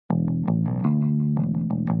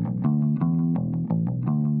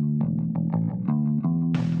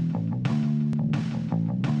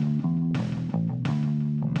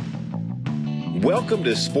Welcome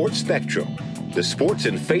to Sports Spectrum, the sports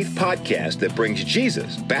and faith podcast that brings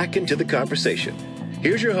Jesus back into the conversation.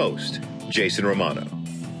 Here's your host, Jason Romano.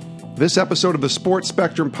 This episode of the Sports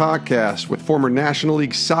Spectrum podcast with former National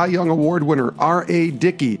League Cy Young Award winner R.A.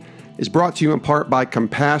 Dickey is brought to you in part by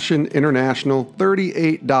Compassion International,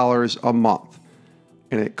 $38 a month.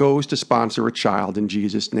 And it goes to sponsor a child in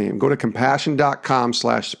Jesus' name. Go to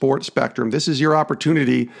compassion.com/sportspectrum. This is your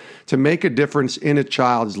opportunity to make a difference in a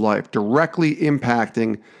child's life, directly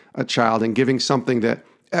impacting a child and giving something that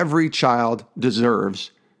every child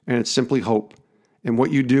deserves, and it's simply hope. And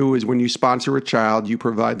what you do is when you sponsor a child, you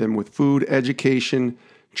provide them with food, education,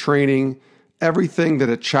 training, everything that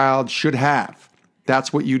a child should have.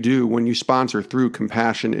 That's what you do when you sponsor through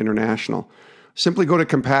Compassion International. Simply go to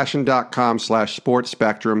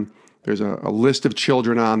compassion.com/sportspectrum. There's a list of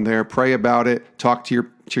children on there. Pray about it. Talk to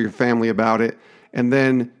your family about it. And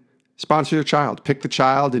then sponsor your child. Pick the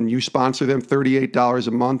child and you sponsor them $38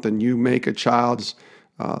 a month, and you make a child's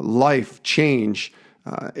life change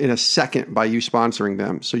in a second by you sponsoring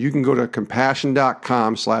them. So you can go to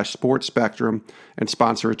compassion.com/sportspectrum and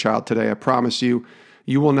sponsor a child today. I promise you,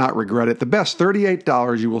 you will not regret it. The best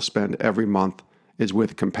 $38 you will spend every month is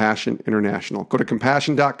with Compassion International. Go to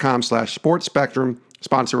compassion.com/sportspectrum,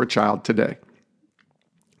 sponsor a child today.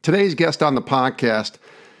 Today's guest on the podcast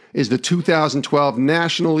is the 2012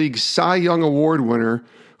 National League Cy Young Award winner,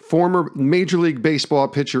 former Major League Baseball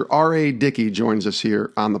pitcher R.A. Dickey joins us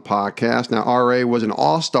here on the podcast. Now, R.A. was an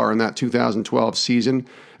all-star in that 2012 season,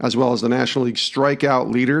 as well as the National League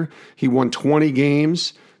strikeout leader. He won 20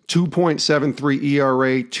 games, 2.73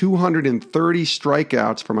 ERA, 230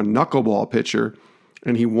 strikeouts from a knuckleball pitcher,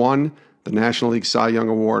 and he won the National League Cy Young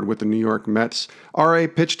Award with the New York Mets. R.A.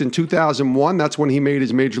 pitched in 2001. That's when he made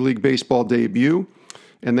his Major League Baseball debut,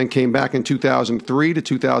 and then came back in 2003 to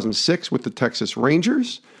 2006 with the Texas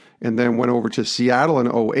Rangers, and then went over to Seattle in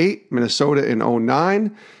 2008, Minnesota in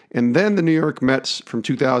 2009, and then the New York Mets from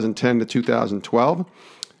 2010 to 2012.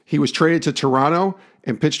 He was traded to Toronto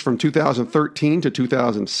and pitched from 2013 to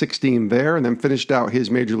 2016 there, and then finished out his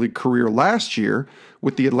Major League career last year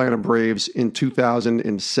with the Atlanta Braves in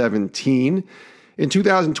 2017. In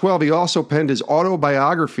 2012, he also penned his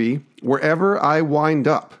autobiography, Wherever I Wind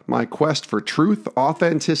Up, My Quest for Truth,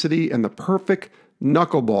 Authenticity, and the Perfect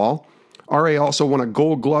Knuckleball. R.A. also won a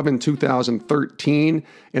Gold Glove in 2013,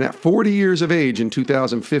 and at 40 years of age in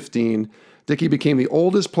 2015, Dickey became the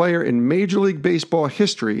oldest player in Major League Baseball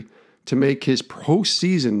history to make his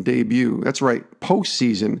postseason debut. That's right,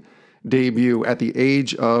 postseason debut at the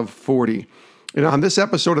age of 40. And on this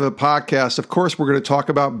episode of the podcast, of course, we're going to talk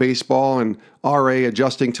about baseball and R.A.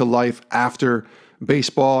 adjusting to life after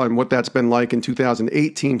baseball and what that's been like in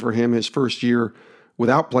 2018 for him, his first year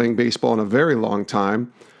without playing baseball in a very long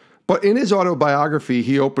time. But in his autobiography,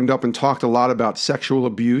 he opened up and talked a lot about sexual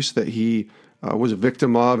abuse that he was a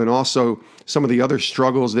victim of, and also some of the other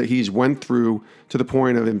struggles that he's went through to the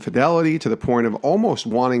point of infidelity, to the point of almost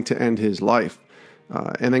wanting to end his life.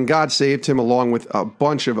 And then God saved him, along with a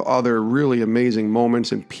bunch of other really amazing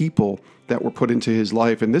moments and people that were put into his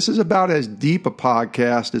life. And this is about as deep a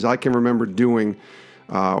podcast as I can remember doing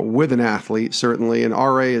with an athlete, certainly. And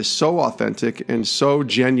R.A. is so authentic and so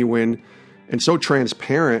genuine and so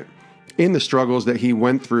transparent in the struggles that he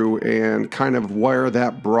went through and kind of where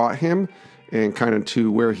that brought him, and kind of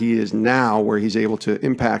to where he is now, where he's able to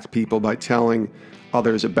impact people by telling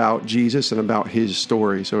others about Jesus and about his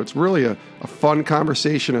story. So it's really a fun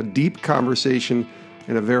conversation, a deep conversation,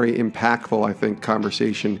 and a very impactful, I think,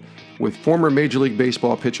 conversation with former Major League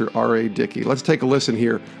Baseball pitcher R.A. Dickey. Let's take a listen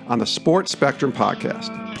here on the Sports Spectrum podcast.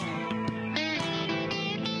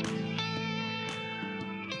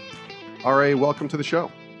 R.A., welcome to the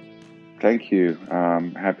show. Thank you.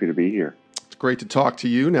 I'm happy to be here. Great to talk to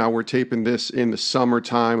you. Now, we're taping this in the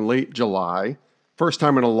summertime, late July. First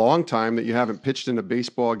time in a long time that you haven't pitched in a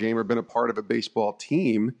baseball game or been a part of a baseball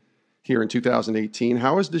team here in 2018.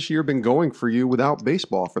 How has this year been going for you without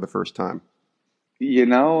baseball for the first time? You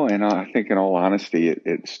know, and I think in all honesty,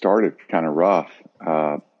 it started kind of rough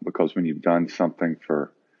because when you've done something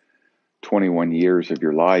for 21 years of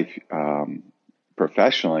your life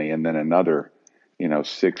professionally, and then another,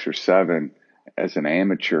 6 or 7 as an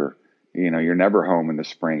amateur, you're never home in the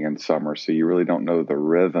spring and summer, so you really don't know the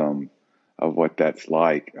rhythm of what that's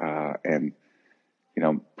like. And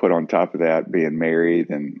put on top of that, being married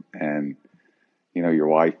and your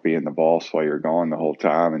wife being the boss while you're gone the whole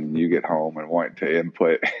time, and you get home and want to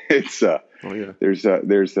input. It's there's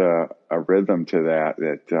a rhythm to that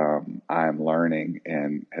I am learning,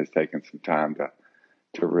 and has taken some time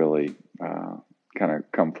to really kind of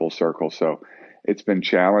come full circle. So it's been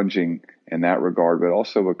challenging in that regard, but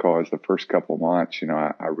also because the first couple of months,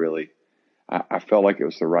 I felt like it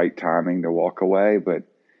was the right timing to walk away. But,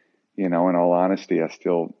 in all honesty, I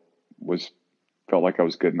still felt like I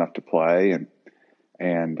was good enough to play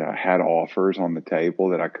and had offers on the table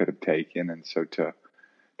that I could have taken. And so to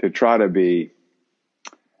try to be,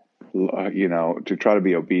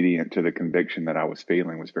 obedient to the conviction that I was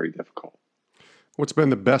feeling was very difficult. What's been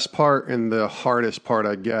the best part and the hardest part,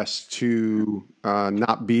 I guess, to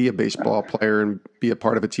not be a baseball player and be a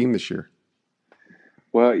part of a team this year?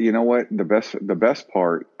 Well, you know what? The best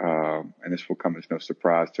part, and this will come as no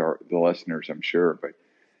surprise to the listeners, I'm sure, but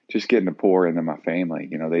just getting to pour into my family.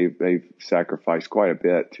 They've sacrificed quite a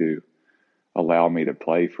bit to allow me to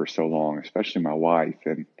play for so long, especially my wife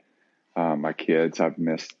and my kids. I've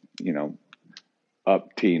missed, up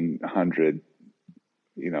 100,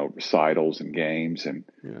 recitals and games and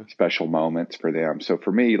special moments for them. So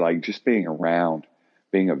for me, like just being around,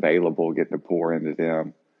 being available, getting to pour into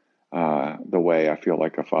them the way I feel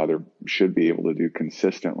like a father should be able to do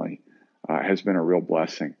consistently has been a real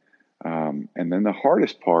blessing. And then the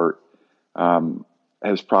hardest part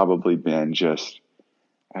has probably been just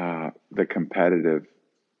the competitive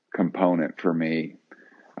component for me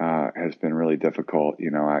has been really difficult.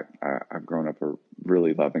 I've grown up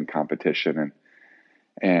really loving competition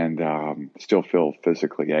and still feel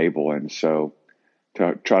physically able. And so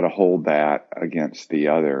to try to hold that against the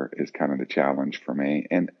other is kind of the challenge for me.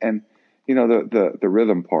 And the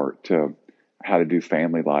rhythm part to how to do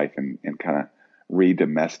family life and kind of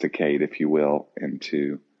re-domesticate, if you will,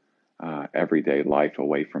 into everyday life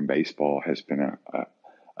away from baseball has been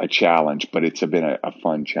a challenge, but it's been a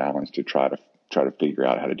fun challenge to try to figure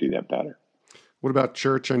out how to do that better. What about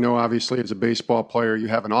church? I know obviously as a baseball player, you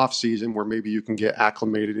have an off season where maybe you can get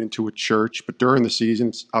acclimated into a church, but during the season,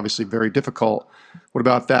 it's obviously very difficult. What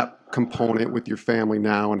about that component with your family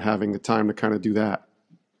now and having the time to kind of do that?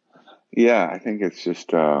 Yeah, I think it's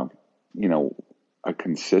just, a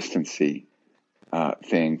consistency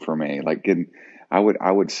thing for me. Like I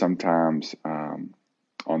would sometimes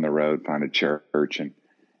on the road find a church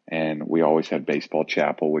and we always had baseball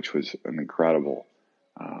chapel, which was an incredible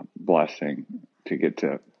blessing to get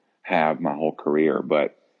to have my whole career.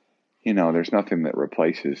 But, there's nothing that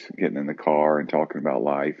replaces getting in the car and talking about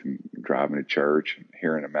life and driving to church and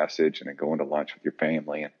hearing a message and then going to lunch with your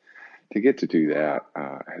family. And to get to do that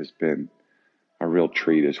has been a real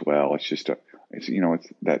treat as well. It's just it's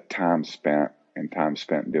that time spent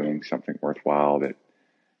doing something worthwhile that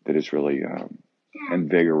has really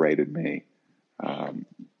invigorated me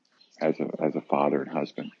as a father and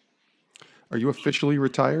husband. Are you officially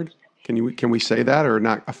retired? Can we say that or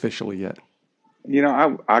not officially yet?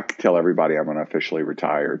 I tell everybody I'm officially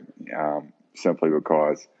retired simply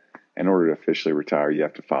because in order to officially retire, you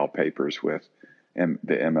have to file papers with the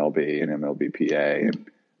MLB and MLBPA. And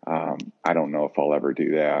I don't know if I'll ever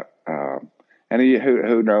do that. And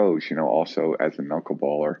who knows, also as a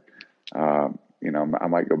knuckleballer, I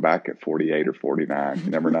might go back at 48 or 49. You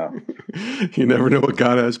never know. You never know what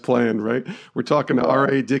God has planned, right? We're talking to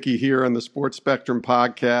R.A. Dickey here on the Sports Spectrum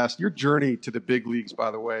podcast. Your journey to the big leagues, by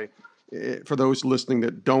the way, for those listening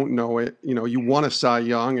that don't know it, you won a Cy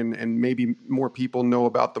Young and maybe more people know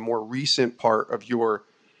about the more recent part of your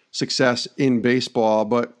success in baseball,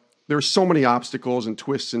 but there's so many obstacles and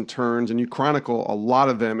twists and turns, and you chronicle a lot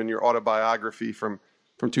of them in your autobiography from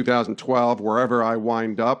 2012, Wherever I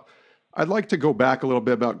Wind Up. I'd like to go back a little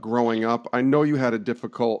bit about growing up. I know you had a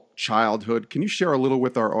difficult childhood. Can you share a little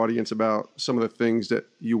with our audience about some of the things that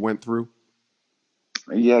you went through?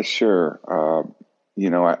 Yeah, sure. I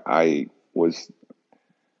was,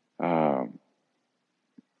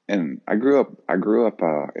 and I grew up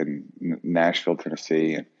in Nashville,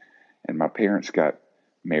 Tennessee, and my parents got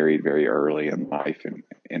married very early in life and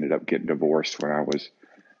ended up getting divorced when I was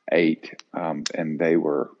 8. And they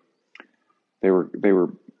were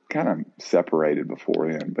kind of separated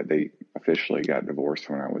before then, but they officially got divorced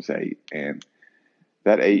when I was 8. And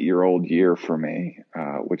that 8-year-old year for me,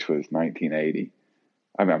 which was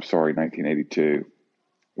 1982,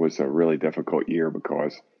 was a really difficult year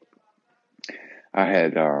because I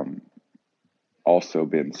had also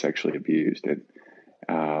been sexually abused, and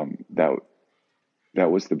that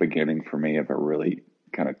was the beginning for me of a really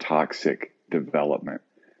kind of toxic development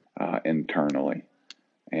internally,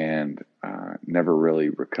 and never really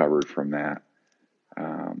recovered from that.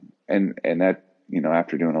 And that,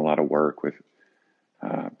 after doing a lot of work with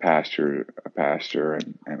a pastor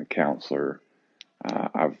and a counselor,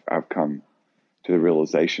 I've come to the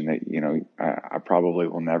realization that, I probably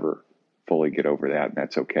will never fully get over that, and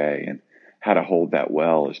that's okay. And how to hold that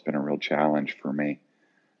well has been a real challenge for me.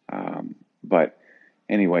 But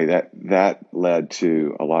anyway, that led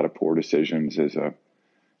to a lot of poor decisions as a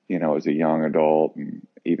young adult, and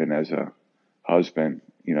even as a husband,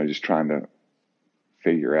 just trying to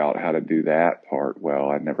figure out how to do that part well.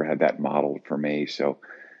 I never had that modeled for me, so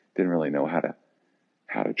didn't really know how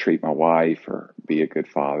to treat my wife or be a good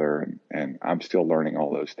father. And I'm still learning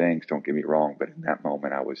all those things, don't get me wrong, but in that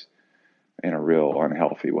moment I was in a real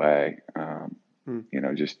unhealthy way.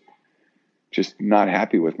 Just not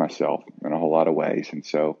happy with myself in a whole lot of ways. And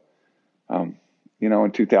so, in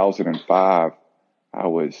 2005, I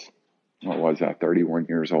was, 31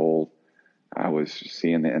 years old. I was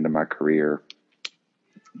seeing the end of my career,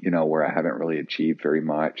 where I haven't really achieved very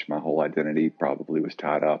much. My whole identity probably was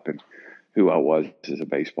tied up in who I was as a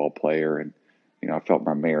baseball player. And, I felt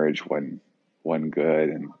my marriage wasn't good.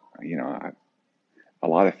 And, a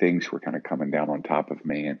lot of things were kind of coming down on top of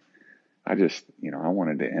me. And I just, I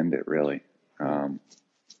wanted to end it really.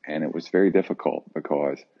 And it was very difficult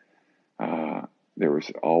because there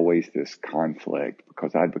was always this conflict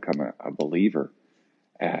because I'd become a believer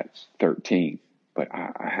at 13, but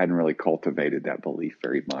I hadn't really cultivated that belief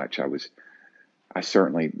very much. I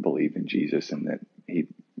certainly believed in Jesus and that he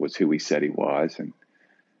was who he said he was.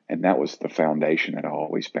 And that was the foundation that I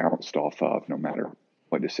always bounced off of, no matter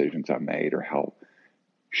what decisions I made or how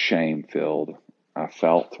shame-filled I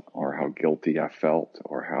felt or how guilty I felt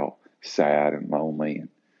or how sad and lonely and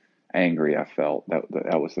angry I felt.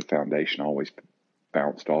 That was the foundation I always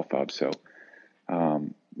bounced off of. So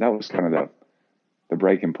that was kind of the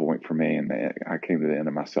breaking point for me. And I came to the end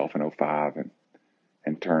of myself in 2005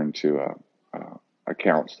 and turned to a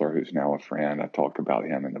counselor who's now a friend. I talk about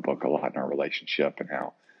him in the book a lot in our relationship and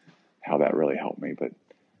how that really helped me. But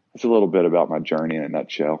it's a little bit about my journey in a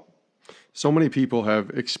nutshell. So many people have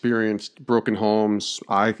experienced broken homes.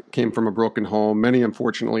 I came from a broken home. Many,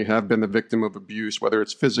 unfortunately, have been the victim of abuse, whether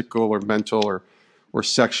it's physical or mental or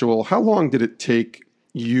sexual. How long did it take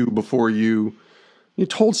you before you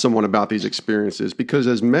told someone about these experiences? Because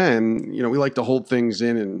as men, we like to hold things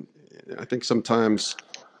in, and I think sometimes,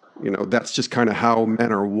 that's just kind of how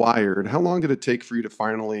men are wired. How long did it take for you to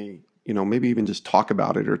finally, maybe even just talk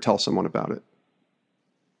about it or tell someone about it?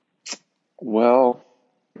 Well,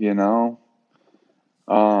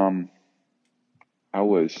 I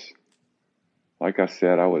was, like I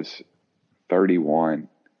said, I was 31.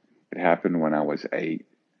 It happened when I was 8.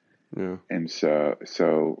 Yeah. And so,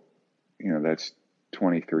 that's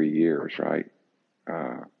 23 years, right?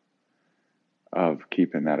 Of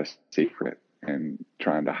keeping that a secret and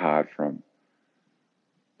trying to hide from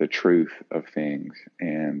the truth of things.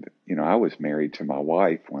 And, I was married to my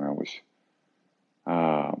wife when I was,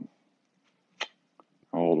 how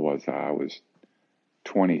old was I? I was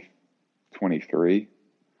 23.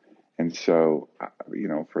 And so,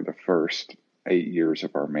 for the first 8 years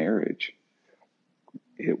of our marriage,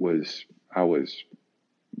 I was,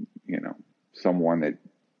 someone that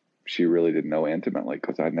she really didn't know intimately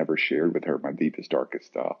because I never shared with her my deepest, darkest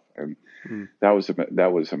stuff. And that was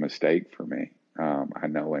a mistake for me. I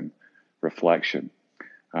know in reflection,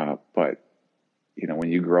 but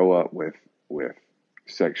when you grow up with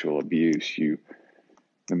sexual abuse,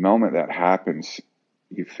 the moment that happens,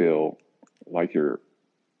 you feel like your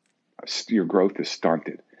growth is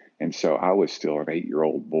stunted. And so I was still an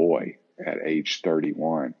 8-year-old boy at age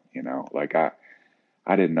 31, like I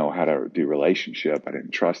didn't know how to do relationship. I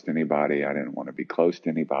didn't trust anybody. I didn't want to be close to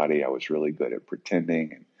anybody. I was really good at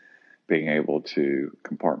pretending and being able to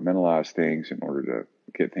compartmentalize things in order to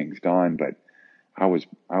get things done. But I was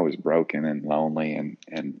broken and lonely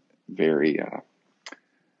and very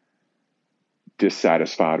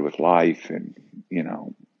dissatisfied with life. And,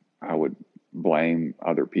 I would blame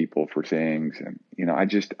other people for things. And, I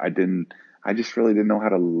just really didn't know how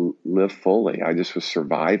to live fully. I just was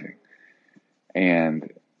surviving. And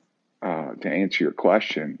to answer your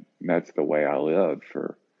question, that's the way I lived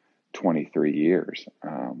for 23 years,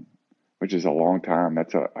 which is a long time.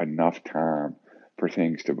 That's enough time for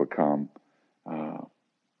things to become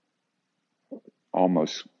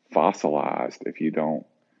almost fossilized if you don't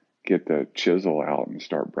get the chisel out and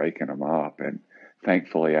start breaking them up. And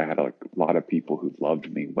thankfully, I had a lot of people who loved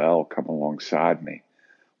me well come alongside me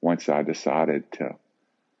once I decided to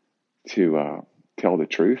tell the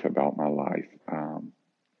truth about my life,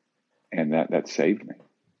 and that saved me.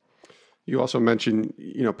 You also mentioned,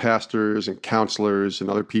 pastors and counselors and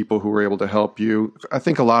other people who were able to help you. I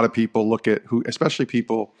think a lot of people look at especially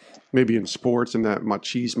people maybe in sports and that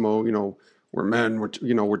machismo, where men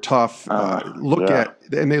we're tough.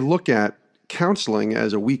 They look at counseling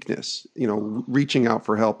as a weakness. Reaching out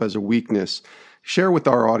for help as a weakness. Share with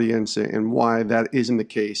our audience and why that isn't the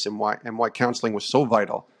case, and why counseling was so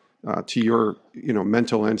vital to your,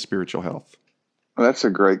 mental and spiritual health? Well, that's a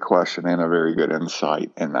great question and a very good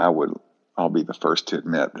insight. And I'll be the first to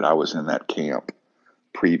admit that I was in that camp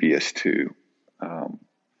previous to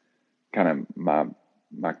kind of my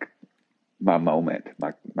moment,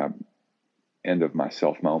 my end of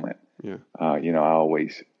myself moment. Yeah. I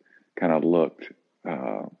always kind of looked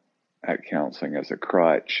at counseling as a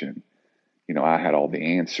crutch, and I had all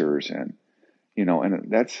the answers, and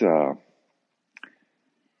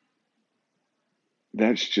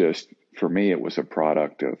that's just, for me, it was a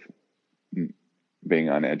product of being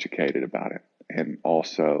uneducated about it, and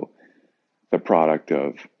also the product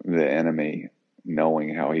of the enemy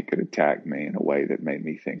knowing how he could attack me in a way that made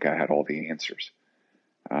me think I had all the answers.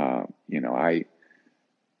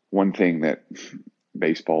 One thing that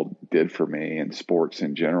baseball did for me, and sports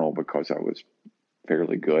in general, because I was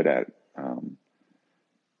fairly good at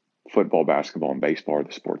football, basketball, and baseball are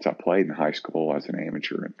the sports I played in high school as an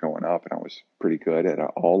amateur and going up, and I was pretty good at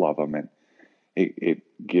all of them. And it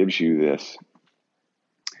gives you this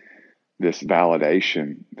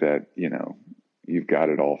validation that, you've got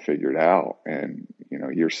it all figured out, and,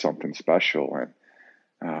 you're something special, and,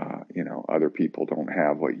 other people don't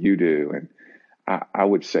have what you do. And I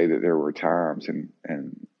would say that there were times,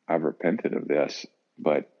 and I've repented of this,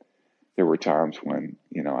 but there were times when,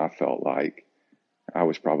 I felt like I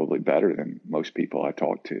was probably better than most people I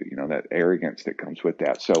talked to, that arrogance that comes with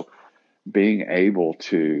that. So being able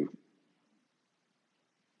to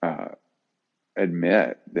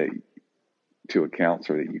admit that to a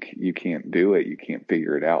counselor that you can't do it, you can't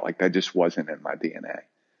figure it out, like that just wasn't in my DNA.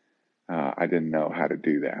 I didn't know how to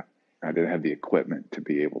do that. I didn't have the equipment to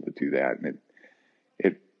be able to do that. And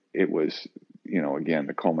it was, again,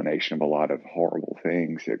 the culmination of a lot of horrible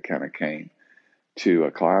things that kind of came to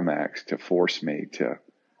a climax to force me to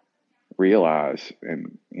realize,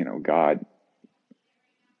 and, God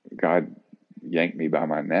yanked me by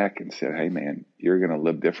my neck and said, "Hey man, you're going to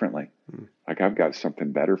live differently. Like, I've got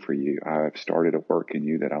something better for you. I've started a work in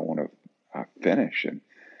you that I want to finish, and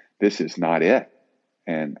this is not it.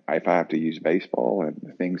 And if I have to use baseball and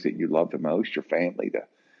the things that you love the most, your family, to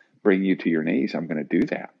bring you to your knees, I'm going to do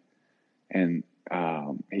that." And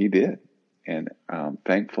he did. And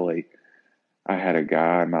thankfully, I had a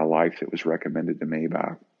guy in my life that was recommended to me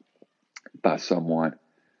by someone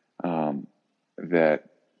that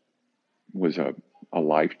was a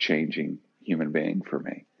life-changing human being for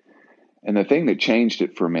me. And the thing that changed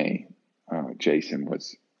it for me, Jason,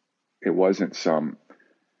 it wasn't some,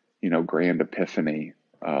 grand epiphany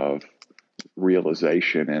of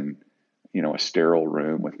realization in, a sterile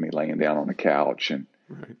room with me laying down on a couch, and,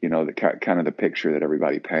 right. The kind of the picture that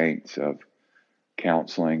everybody paints of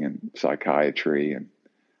counseling and psychiatry and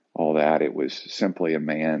all that. It was simply a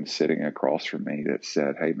man sitting across from me that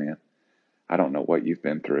said, "Hey man, I don't know what you've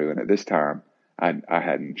been through." And at this time, I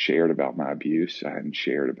hadn't shared about my abuse. I hadn't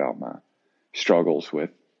shared about my struggles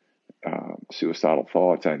with suicidal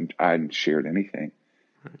thoughts. I hadn't shared anything.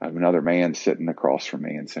 I have another man sitting across from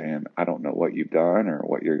me and saying, "I don't know what you've done or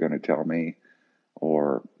what you're going to tell me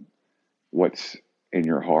or what's in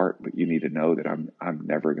your heart, but you need to know that I'm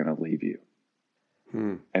never going to leave you."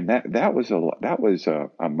 And that was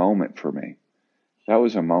a moment for me. That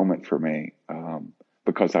was a moment for me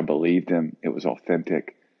because I believed him. It was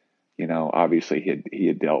authentic. Obviously he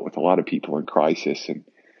had dealt with a lot of people in crisis, and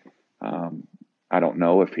I don't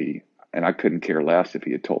know if and I couldn't care less if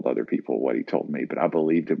he had told other people what he told me, but I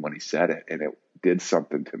believed him when he said it, and it did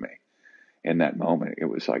something to me in that moment. It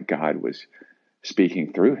was like God was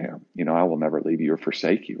speaking through him. "I will never leave you or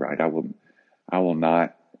forsake you," right? I will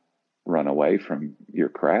not run away from your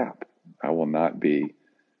crap. I will not be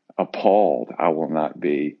appalled. I will not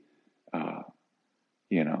be,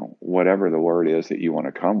 whatever the word is that you want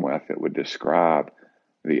to come with that would describe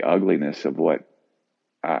the ugliness of what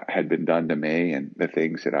had been done to me and the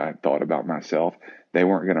things that I thought about myself. They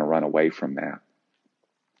weren't going to run away from that.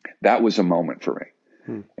 That was a moment for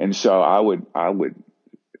me. And so I would,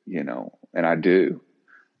 and I do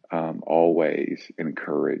always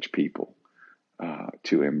encourage people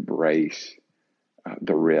to embrace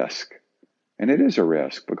the risk. And it is a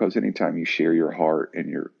risk, because anytime you share your heart and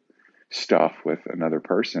your stuff with another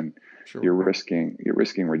person, sure, you're risking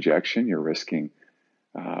rejection, you're risking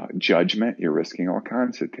judgment, you're risking all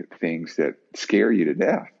kinds of things that scare you to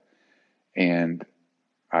death. And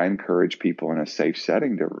I encourage people in a safe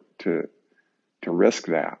setting to risk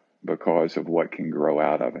that because of what can grow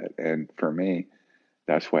out of it. And for me,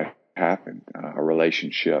 that's what happened. A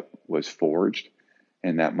relationship was forged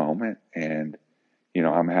in that moment. And,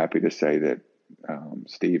 I'm happy to say that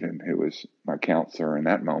Stephen, who was my counselor in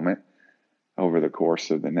that moment, over the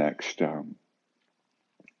course of the next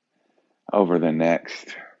over the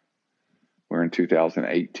next, we're in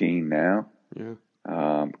 2018 now. Yeah.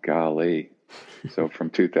 Golly. So from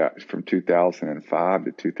 2005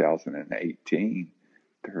 to 2018,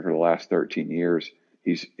 for the last 13 years,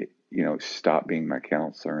 he's, stopped being my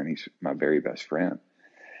counselor, and he's my very best friend.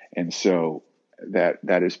 And so that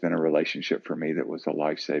has been a relationship for me that was a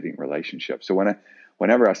life-saving relationship. So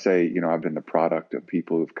whenever I say, I've been the product of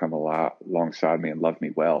people who've come alongside me and loved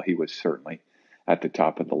me well, he was certainly at the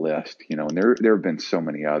top of the list, and there have been so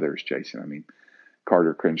many others, Jason. I mean,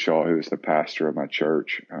 Carter Crenshaw, who is the pastor of my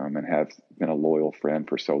church, and has been a loyal friend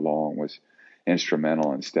for so long, was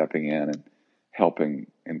instrumental in stepping in and helping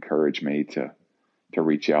encourage me to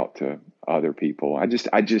reach out to other people. I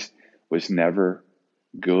just was never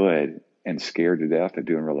good and scared to death of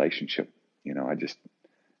doing relationship. I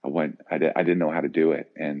didn't know how to do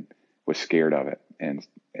it and was scared of it. And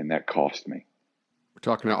that cost me. We're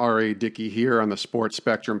talking to R.A. Dickey here on the Sports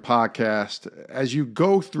Spectrum podcast. As you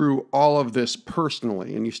go through all of this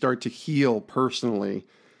personally and you start to heal personally,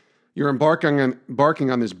 you're embarking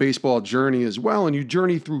on this baseball journey as well. And you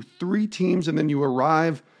journey through 3 teams, and then you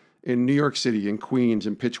arrive in New York City and Queens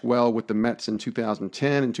and pitch well with the Mets in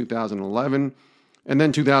 2010 and 2011. And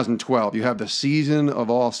then 2012, you have the season of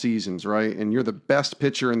all seasons, right? And you're the best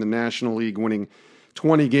pitcher in the National League, winning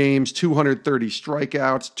 20 games, 230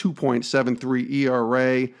 strikeouts, 2.73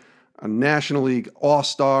 ERA, a National League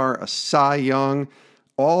All-Star, a Cy Young,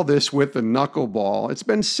 all this with the knuckleball. It's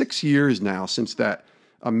been 6 years now since that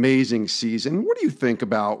amazing season. What do you think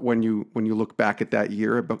about when you look back at that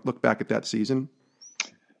year, look back at that season?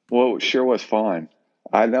 Well, it sure was fun.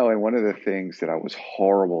 I know, and one of the things that I was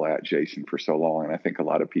horrible at, Jason, for so long, and I think a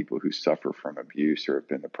lot of people who suffer from abuse or have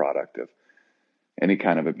been the product of any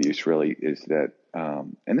kind of abuse really, is that,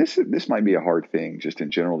 and this might be a hard thing just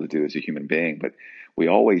in general to do as a human being, but we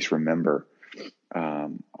always remember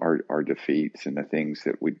our defeats and the things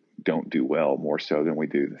that we don't do well more so than we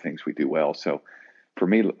do the things we do well. So for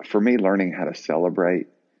me, learning how to celebrate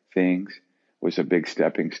things was a big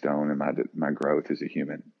stepping stone in my growth as a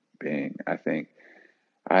human being. I think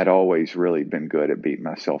I'd always really been good at beating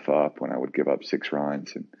myself up when I would give up 6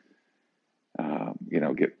 runs and,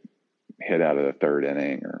 get hit out of the 3rd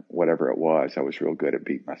inning or whatever it was. I was real good at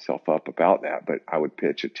beating myself up about that, but I would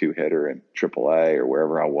pitch a 2-hitter in AAA or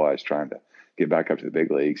wherever I was trying to get back up to the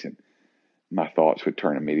big leagues, and my thoughts would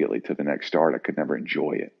turn immediately to the next start. I could never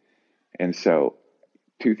enjoy it. And so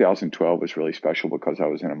 2012 was really special because I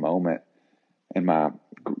was in a moment in my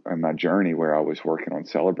journey where I was working on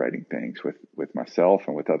celebrating things with myself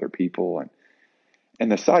and with other people.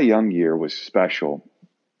 And the Cy Young year was special.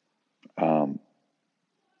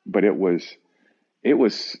 But it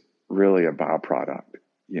was really a byproduct.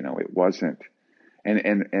 It wasn't,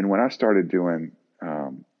 and when I started doing,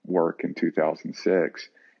 work in 2006,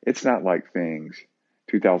 it's not like things,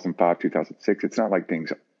 2005, 2006, it's not like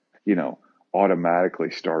things,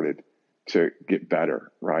 automatically started to get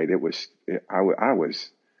better, right? I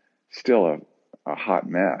was still a hot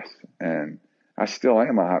mess, and I still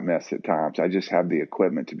am a hot mess at times. I just have the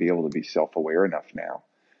equipment to be able to be self-aware enough now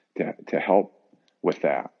to help with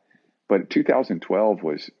that. But 2012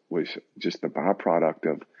 was just the byproduct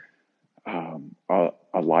of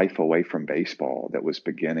a life away from baseball that was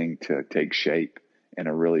beginning to take shape in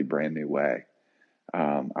a really brand new way.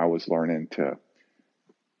 I was learning to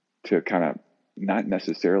kind of not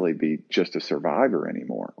necessarily be just a survivor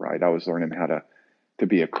anymore, right? I was learning how to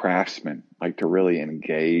be a craftsman, like to really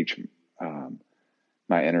engage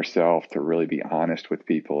my inner self, to really be honest with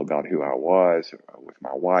people about who I was, with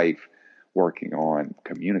my wife, working on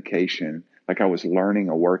communication. Like I was learning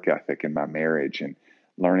a work ethic in my marriage and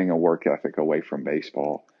learning a work ethic away from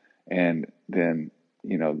baseball. And then,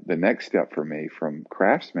 the next step for me from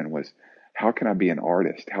craftsman was, how can I be an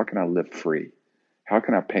artist? How can I live free? How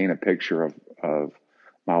can I paint a picture of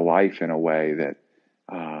my life in a way that,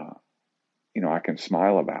 I can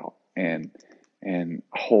smile about and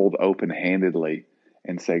hold open-handedly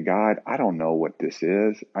and say, God, I don't know what this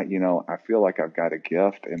is. I feel like I've got a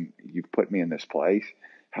gift and you've put me in this place.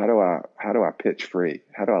 How do I pitch free?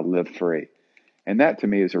 How do I live free? And that to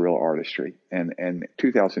me is a real artistry. And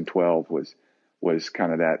 2012 was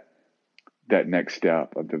kind of that next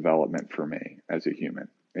step of development for me as a human.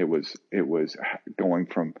 It was going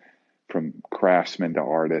from craftsman to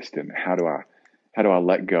artist, and how do I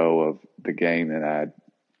let go of the game that I'd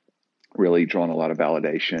really drawn a lot of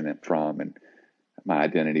validation from, and my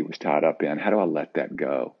identity was tied up in. How do I let that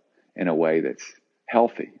go in a way that's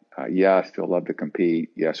healthy? Yeah, I still love to compete.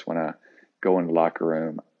 Yes, when I go in the locker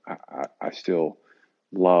room, I still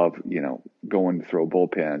love, going to throw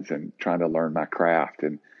bullpens and trying to learn my craft.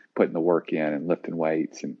 putting the work in and lifting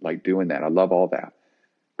weights and like doing that. I love all that.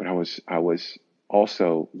 But I was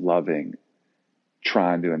also loving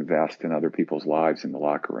trying to invest in other people's lives in the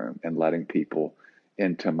locker room and letting people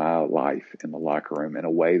into my life in the locker room in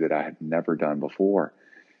a way that I had never done before.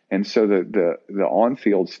 And so the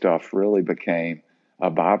on-field stuff really became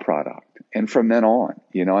a byproduct. And from then on,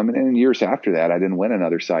 in years after that, I didn't win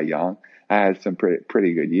another Cy Young. I had some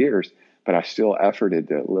pretty good years, but I still efforted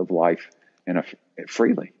to live life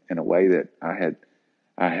freely in a way that I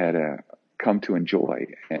had come to enjoy.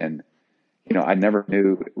 And I never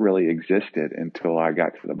knew it really existed until I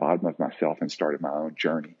got to the bottom of myself and started my own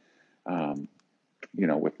journey.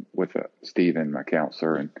 With Stephen, my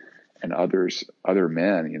counselor, and other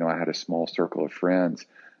men. I had a small circle of friends,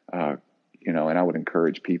 and I would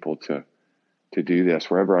encourage people to do this.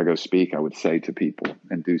 Wherever I go speak, I would say to people,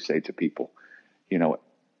 and do say to people,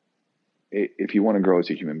 if you want to grow as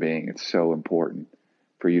a human being, it's so important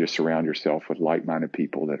for you to surround yourself with like-minded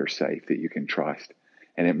people that are safe, that you can trust.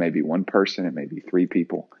 And it may be one person, it may be three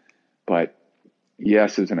people, but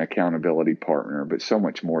yes, as an accountability partner, but so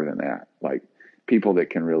much more than that, like people that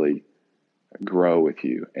can really grow with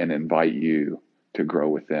you and invite you to grow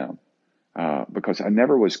with them. Because I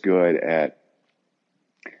never was good at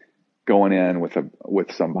going in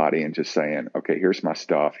with somebody and just saying, okay, here's my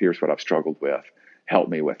stuff. Here's what I've struggled with. Help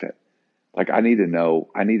me with it. Like I need to know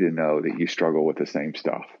that you struggle with the same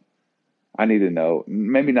stuff. I need to know,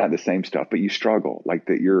 maybe not the same stuff, but you struggle, like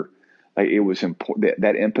that it was important.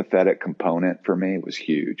 That empathetic component for me was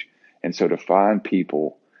huge. And so to find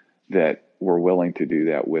people that were willing to do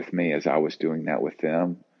that with me as I was doing that with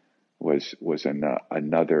them was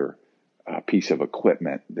another piece of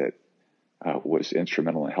equipment that was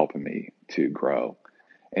instrumental in helping me to grow.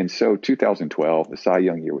 And so 2012, the Cy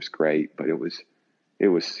Young year was great, but it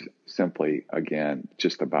was simply, again,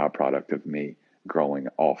 just a byproduct of me growing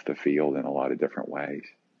off the field in a lot of different ways.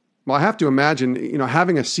 Well, I have to imagine,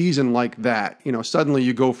 having a season like that, suddenly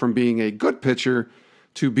you go from being a good pitcher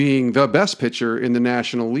to being the best pitcher in the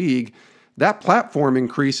National League. That platform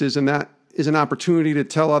increases, and that is an opportunity to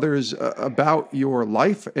tell others about your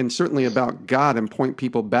life and certainly about God and point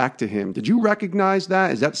people back to Him. Did you recognize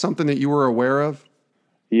that? Is that something that you were aware of?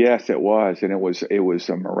 Yes, it was. And it was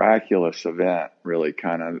a miraculous event, really,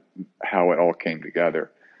 kind of how it all came together.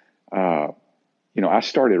 I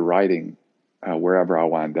started writing wherever I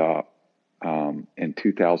wound up in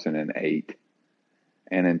 2008.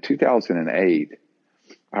 And in 2008,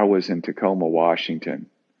 I was in Tacoma, Washington,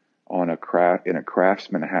 in a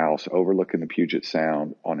craftsman house overlooking the Puget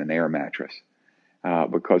Sound on an air mattress.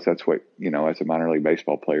 Because that's what, as a minor league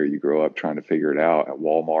baseball player, you grow up trying to figure it out at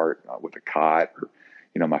Walmart with a cot. Or,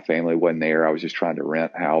 my family wasn't there. I was just trying to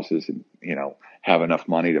rent houses and, have enough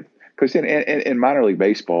money to, because in minor league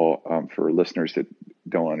baseball, for listeners that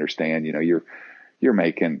don't understand, you're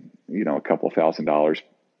making, a couple $1,000s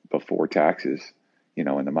before taxes, in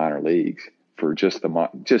the minor leagues for just the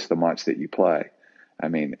months that you play. I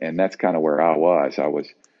mean, and that's kind of where I was. I was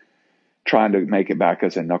trying to make it back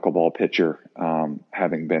as a knuckleball pitcher,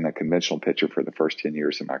 having been a conventional pitcher for the first 10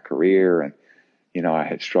 years of my career. And, I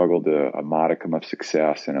had struggled to a modicum of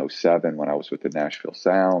success in 2007 when I was with the Nashville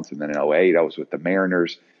Sounds. And then in 2008, I was with the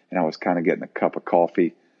Mariners, and I was kind of getting a cup of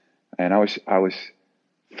coffee. And I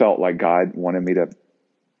felt like God wanted me to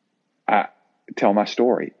tell my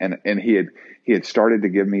story. And he had started to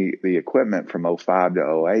give me the equipment from 2005 to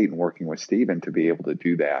 2008 and working with Stephen to be able to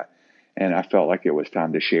do that. And I felt like it was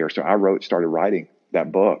time to share. So I started writing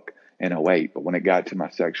that book in 2008. But when it got to my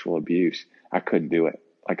sexual abuse, I couldn't do it.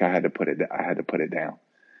 Like I had to put it down.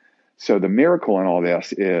 So the miracle in all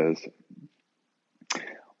this is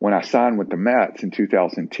when I signed with the Mets in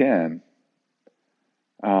 2010,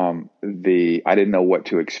 I didn't know what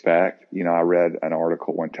to expect. I read an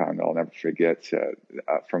article one time that I'll never forget,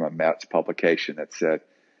 from a Mets publication that said,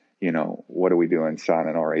 what are we doing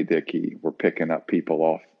signing R.A. Dickey? We're picking up people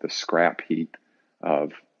off the scrap heap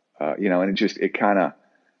of, and it kind of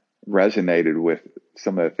resonated with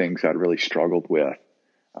some of the things I'd really struggled with,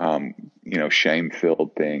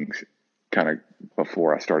 shame-filled things kind of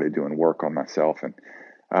before I started doing work on myself. And,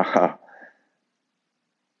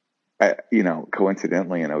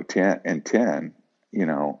 coincidentally in 2010,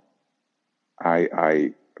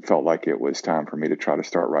 I felt like it was time for me to try to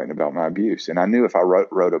start writing about my abuse. And I knew if I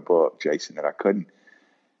wrote a book, Jason, that I couldn't,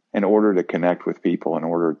 in order to connect with people, in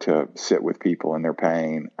order to sit with people in their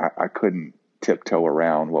pain, I couldn't tiptoe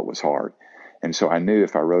around what was hard. And so I knew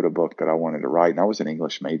if I wrote a book that I wanted to write, and I was an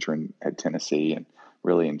English major at Tennessee and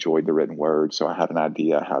really enjoyed the written word. So I had an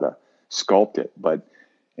idea how to sculpt it. But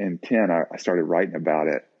in 10, I started writing about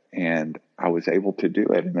it, and I was able to do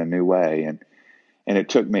it in a new way. And And it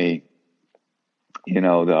took me, the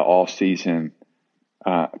off season,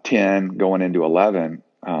 10 going into 11,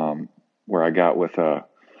 where I got with a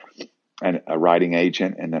writing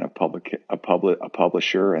agent, and then a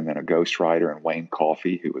publisher, and then a ghostwriter, and Wayne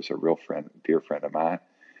Coffey, who was a dear friend of mine.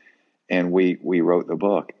 And we wrote the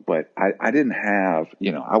book, but I didn't have,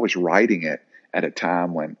 I was writing it at a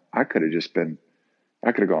time when I could have stayed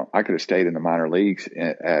in the minor leagues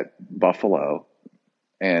at Buffalo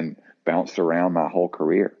and bounced around my whole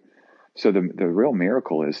career. So the real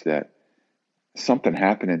miracle is that something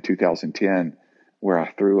happened in 2010 where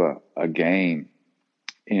I threw a game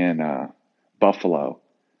in Buffalo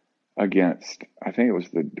against, I think it was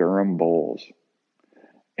the Durham Bulls,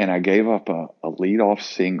 and I gave up a leadoff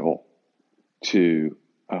single to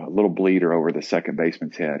a little bleeder over the second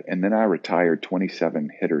baseman's head, and then I retired 27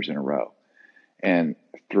 hitters in a row and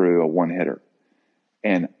threw a one-hitter.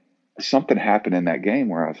 And something happened in that game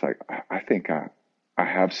where I was like, I think I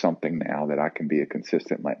have something now that I can be a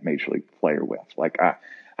consistent major league player with. Like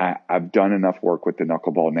I've done enough work with the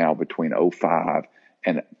knuckleball now between 05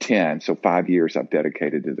 and 10. So 5 years I've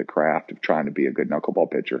dedicated to the craft of trying to be a good knuckleball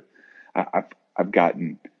pitcher. I've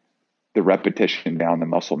gotten the repetition down, the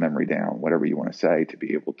muscle memory down, whatever you want to say, to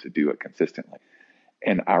be able to do it consistently.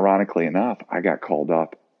 And ironically enough, I got called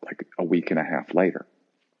up like a week and a half later,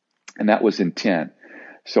 and that was in 10.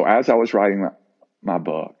 So as I was writing my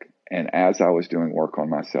book, and as I was doing work on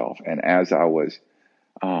myself, and as I was,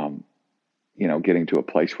 getting to a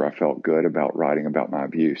place where I felt good about writing about my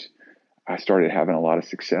abuse, I started having a lot of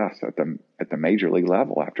success at the major league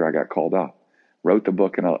level after I got called up. Wrote the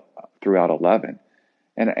book throughout 11,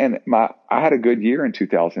 and I had a good year in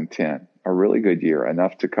 2010, a really good year,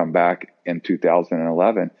 enough to come back in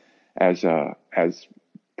 2011 as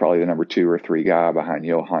probably the number 2 or 3 guy behind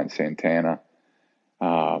Johan Santana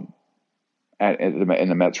in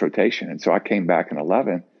the Mets rotation. And so I came back in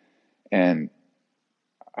 11, and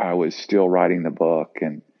I was still writing the book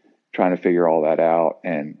and trying to figure all that out.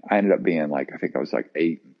 And I ended up being I think I was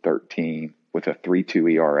 8-13 with a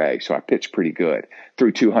 3.2 ERA. So I pitched pretty good,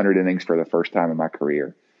 threw 200 innings for the first time in my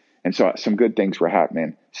career. And so some good things were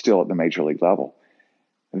happening still at the major league level.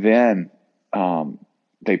 Then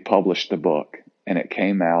they published the book, and it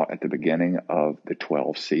came out at the beginning of the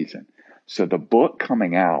 12th season. So the book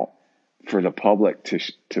coming out for the public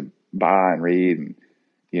to buy and read and,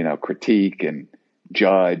 critique and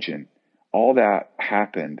judge, and all that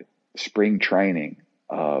happened spring training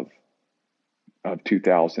of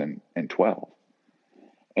 2012.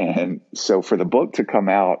 And so for the book to come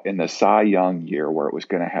out in the Cy Young year, where it was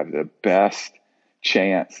going to have the best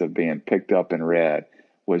chance of being picked up and read,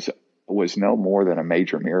 was no more than a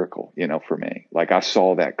major miracle, for me. Like, I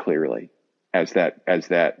saw that clearly as that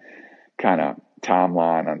kind of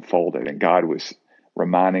timeline unfolded, and God was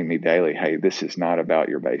reminding me daily, hey, this is not about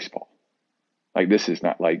your baseball. Like, this is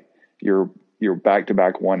not like your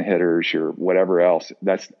back-to-back one hitters, your whatever else.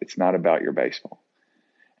 It's not about your baseball.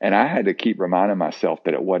 And I had to keep reminding myself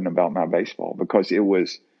that it wasn't about my baseball, because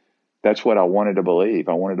that's what I wanted to believe.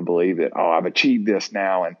 I wanted to believe that, I've achieved this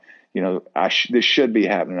now, and this should be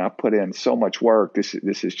happening. I put in so much work. This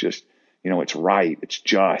is just, it's right, it's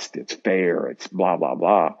just, it's fair, it's blah blah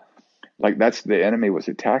blah. Like, that's the enemy was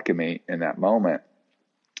attacking me in that moment,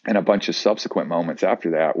 and a bunch of subsequent moments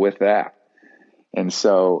after that with that. And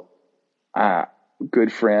so,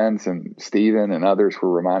 good friends and Steven and others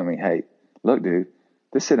were reminding me, hey, look, dude,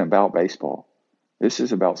 this isn't about baseball. This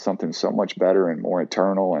is about something so much better and more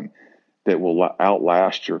eternal, and that will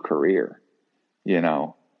outlast your career,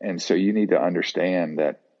 And so you need to understand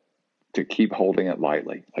that, to keep holding it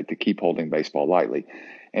lightly, like to keep holding baseball lightly.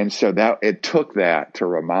 And so that it took that to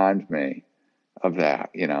remind me of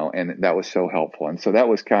that, and that was so helpful. And so that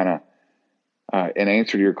was kind of, in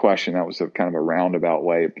answer to your question, that was a kind of a roundabout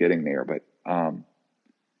way of getting there. But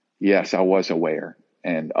yes, I was aware,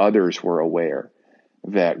 and others were aware,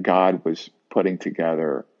 that God was putting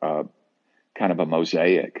together kind of a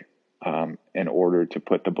mosaic in order to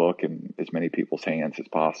put the book in as many people's hands as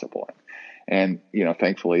possible. And,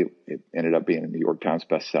 thankfully it ended up being a New York Times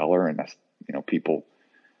bestseller, and that's, people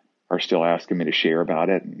are still asking me to share about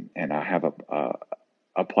it. And I have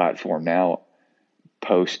a platform now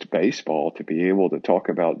post baseball to be able to talk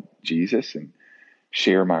about Jesus and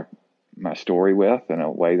share my story with in a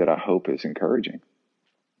way that I hope is encouraging.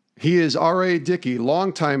 He is R.A. Dickey,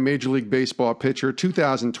 longtime Major League Baseball pitcher,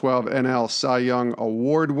 2012 NL Cy Young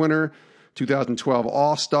Award winner, 2012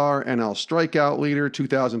 All-Star, NL strikeout leader,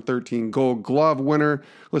 2013 Gold Glove winner.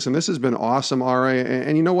 Listen, this has been awesome, R.A.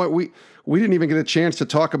 And you know what? We didn't even get a chance to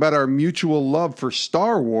talk about our mutual love for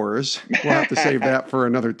Star Wars. We'll have to save that for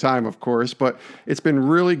another time, of course. But it's been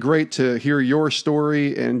really great to hear your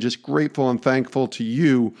story, and just grateful and thankful to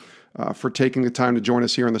you for taking the time to join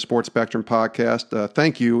us here on the Sports Spectrum podcast.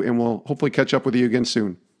 Thank you, and we'll hopefully catch up with you again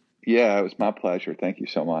soon. Yeah, it was my pleasure. Thank you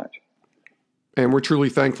so much. And we're truly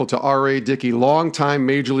thankful to R.A. Dickey, longtime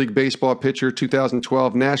Major League Baseball pitcher,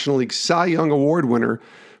 2012 National League Cy Young Award winner,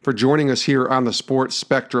 for joining us here on the Sports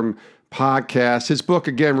Spectrum podcast. His book,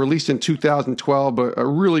 again, released in 2012, but a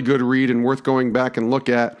really good read and worth going back and look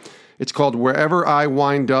at. It's called Wherever I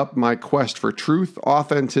Wind Up, My Quest for Truth,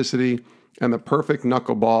 Authenticity, and the Perfect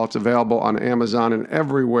Knuckleball. It's available on Amazon and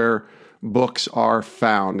everywhere books are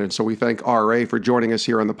found. And so we thank R.A. for joining us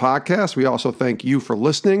here on the podcast. We also thank you for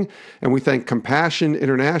listening, and we thank Compassion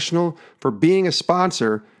International for being a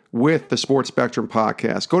sponsor with the Sports Spectrum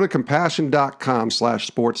podcast. Go to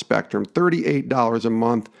compassion.com/Sports Spectrum, $38 a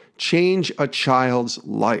month. Change a child's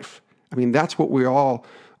life. I mean, that's what we all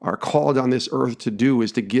are called on this earth to do,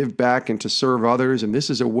 is to give back and to serve others. And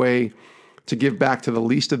this is a way to give back to the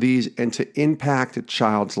least of these and to impact a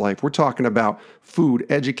child's life. We're talking about food,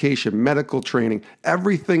 education, medical training,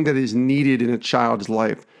 everything that is needed in a child's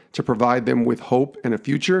life to provide them with hope and a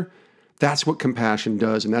future. That's what Compassion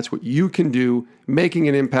does, and that's what you can do, making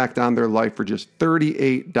an impact on their life for just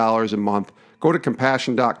 $38 a month. Go to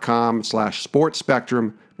compassion.com/Sports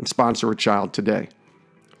Spectrum and sponsor a child today.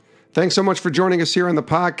 Thanks so much for joining us here on the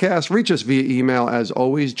podcast. Reach us via email, as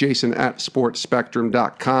always,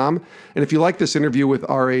 jason@sportspectrum.com. And if you like this interview with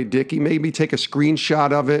R.A. Dickey, maybe take a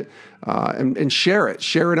screenshot of it and share it.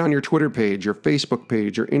 Share it on your Twitter page, your Facebook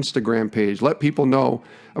page, your Instagram page. Let people know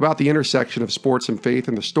about the intersection of sports and faith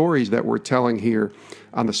and the stories that we're telling here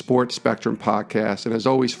on the Sports Spectrum podcast. And as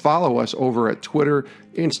always, follow us over at Twitter,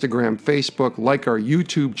 Instagram, Facebook, like our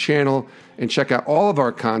YouTube channel, and check out all of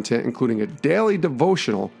our content, including a daily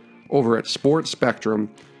devotional over at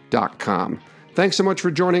sportspectrum.com. Thanks so much for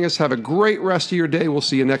joining us. Have a great rest of your day. We'll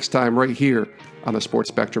see you next time right here on the Sports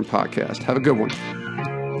Spectrum podcast. Have a good one.